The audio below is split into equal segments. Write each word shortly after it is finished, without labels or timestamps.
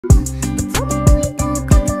Hello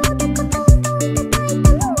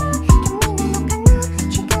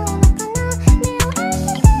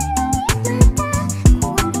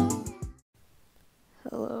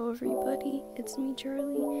everybody, it's me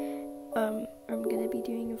Charlie. I'm gonna be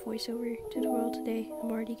doing a voiceover tutorial today. I'm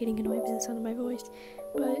already getting annoyed by the sound of my voice,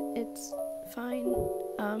 but it's fine.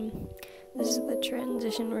 This is the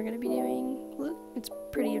transition we're gonna be doing. Look, it's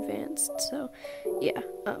pretty advanced, so yeah,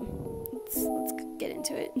 let's get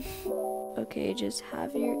into it. Okay, just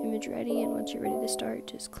have your image ready, and once you're ready to start,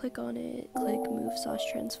 just click on it, click Move Source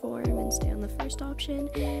Transform, and stay on the first option,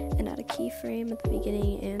 and add a keyframe at the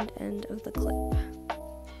beginning and end of the clip.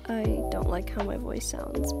 I don't like how my voice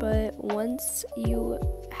sounds, but once you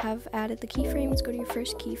have added the keyframes, go to your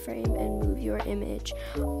first keyframe and move your image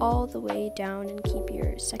all the way down and keep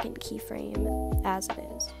your second keyframe as it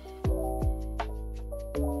is.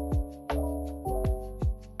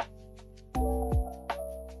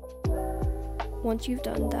 Once you've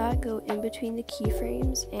done that, go in between the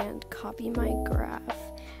keyframes and copy my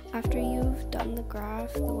graph. After you've done the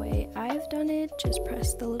graph the way I've done it, just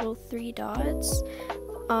press the little 3 dots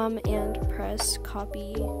and press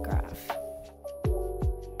copy graph.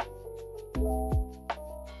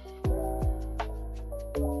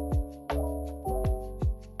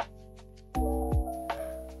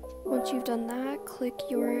 Once you've done that, click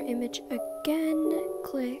your image again,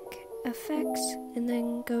 click effects, and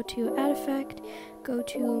then go to add effect, go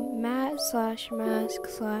to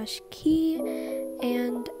matte/mask/key,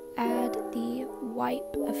 and add the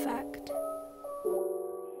wipe effect.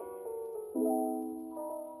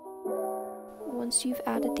 Once you've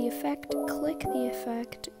added the effect,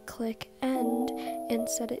 click end, and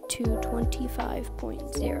set it to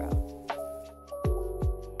 25.0.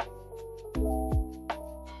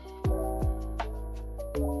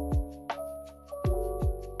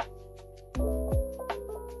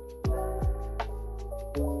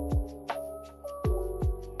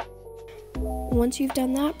 Once you've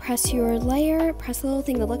done that, press your layer, press the little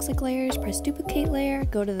thing that looks like layers, press duplicate layer,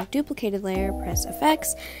 go to the duplicated layer, press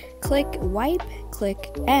effects, click wipe, click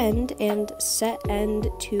end, and set end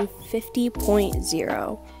to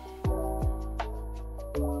 50.0.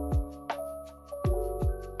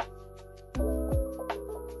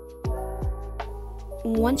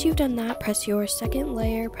 Once you've done that, press your second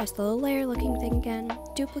layer, press the little layer looking thing again,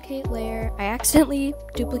 duplicate layer. I accidentally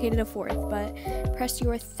duplicated a fourth, but press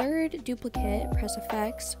your third duplicate, press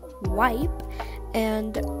effects, wipe,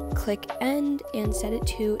 and click end and set it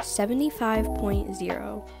to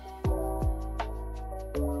 75.0.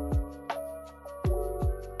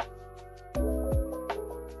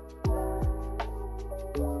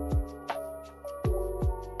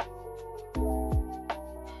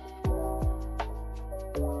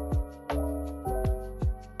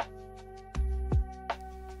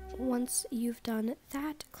 Once you've done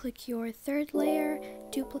that, click your third layer,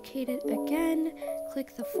 duplicate it again,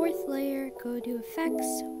 click the fourth layer, go to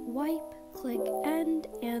effects, wipe, click end,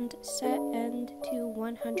 and set end to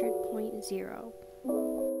 100.0.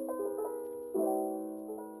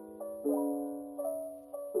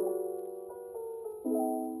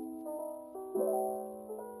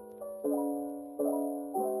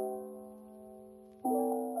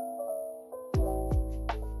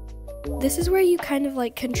 This is where you kind of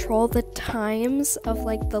like control the times of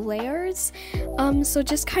like the layers. So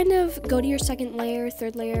just kind of go to your second layer,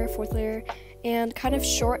 third layer, fourth layer, and kind of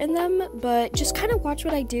shorten them, but just kind of watch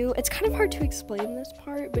what I do. It's kind of hard to explain this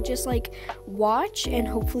part, but just like watch and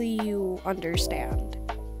hopefully you understand.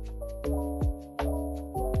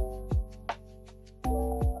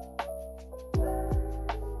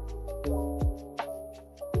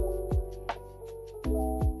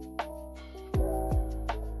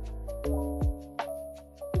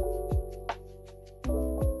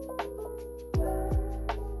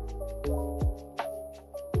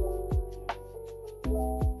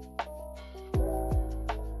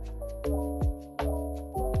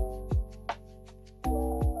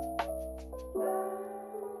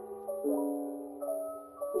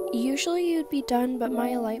 Usually you'd be done, but my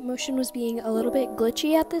Alight motion was being a little bit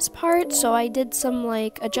glitchy at this part, so I did some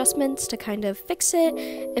like adjustments to kind of fix it.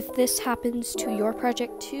 If this happens to your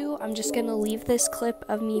project too, I'm just gonna leave this clip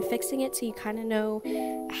of me fixing it so you kind of know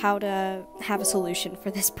how to have a solution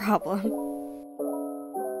for this problem.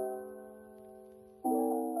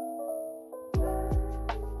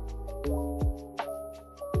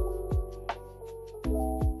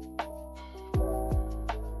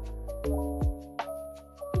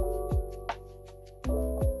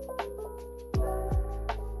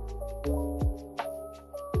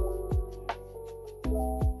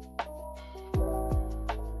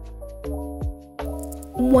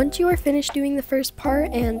 Once you are finished doing the first part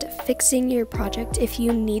and fixing your project, if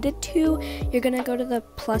you needed to, you're gonna go to the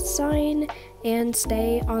plus sign and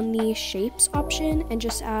stay on the shapes option and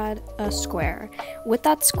just add a square. With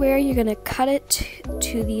that square, you're gonna cut it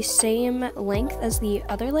to the same length as the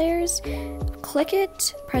other layers. Click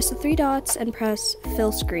it, press the three dots, and press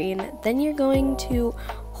fill screen. Then you're going to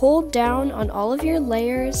hold down on all of your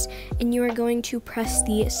layers and you are going to press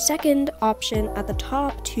the second option at the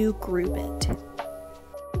top to group it.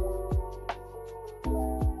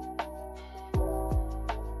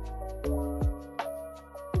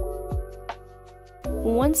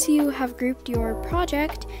 Once you have grouped your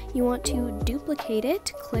project, you want to duplicate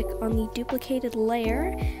it. Click on the duplicated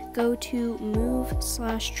layer, go to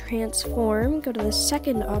move/transform, go to the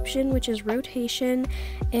second option, which is rotation,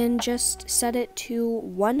 and just set it to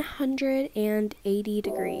 180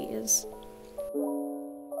 degrees.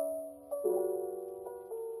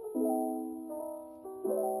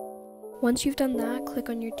 Once you've done that, click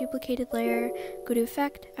on your duplicated layer, go to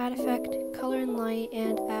Effect, Add Effect, Color and Light,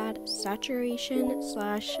 and add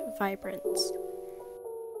Saturation/Vibrance.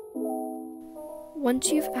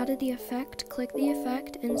 Once you've added the effect, click the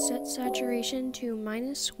effect and set saturation to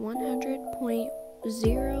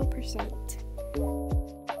 -100.0%.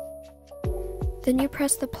 Then you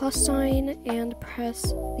press the plus sign and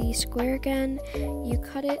press the square again. You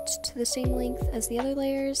cut it to the same length as the other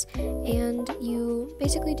layers, and you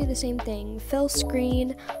basically do the same thing. Fill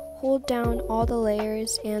screen, hold down all the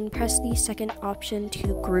layers, and press the second option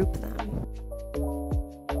to group them.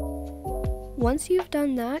 Once you've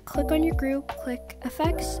done that, click on your group, click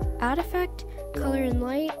Effects, Add Effect, Color and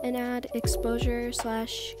Light, and add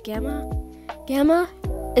Exposure/Gamma. Gamma?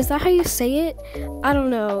 Is that how you say it? I don't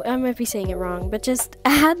know, I might be saying it wrong, but just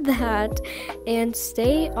add that and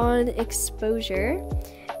stay on exposure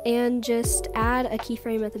and just add a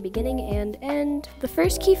keyframe at the beginning and end. The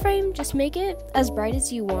first keyframe, just make it as bright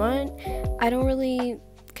as you want. I don't really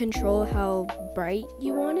control how bright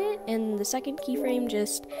you want it, and the second keyframe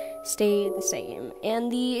just stay the same. And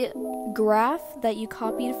the graph that you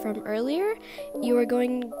copied from earlier, you are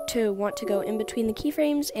going to want to go in between the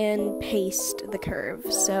keyframes and paste the curve.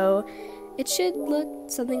 So it should look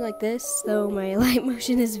something like this, though my light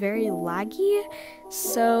motion is very laggy,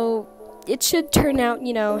 so it should turn out,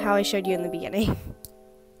 you know, how I showed you in the beginning.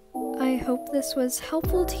 I hope this was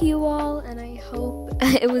helpful to you all, and I hope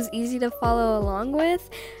it was easy to follow along with.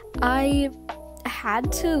 I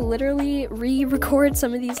had to literally re-record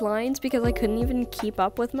some of these lines because I couldn't even keep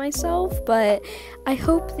up with myself, but I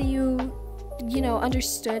hope that you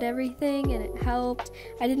understood everything and it helped.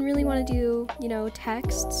 I didn't really want to do,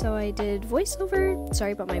 text, so I did voiceover.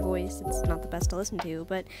 Sorry about my voice, it's not the best to listen to,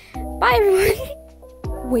 but bye everyone!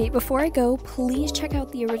 Wait, before I go, please check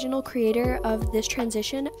out the original creator of this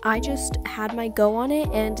transition. I just had my go on it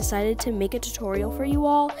and decided to make a tutorial for you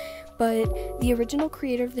all, but the original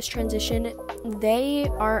creator of this transition, they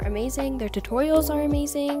are amazing, their tutorials are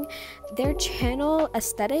amazing, their channel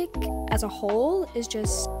aesthetic as a whole is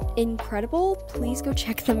just incredible. Please go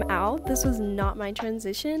check them out. This was not my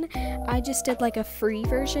transition. I just did like a free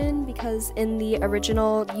version because in the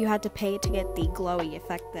original you had to pay to get the glowy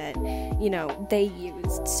effect that, they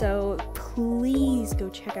used. So please go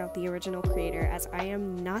check out the original creator, as I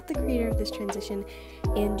am not the creator of this transition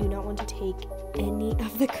and do not want to take any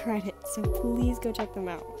of the credit. So please go check them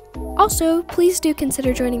out. Also, please do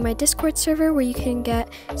consider joining my Discord server where you can get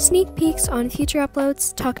sneak peeks on future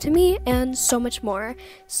uploads, talk to me, and so much more.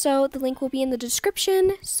 So the link will be in the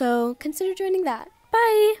description, so consider joining that.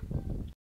 Bye!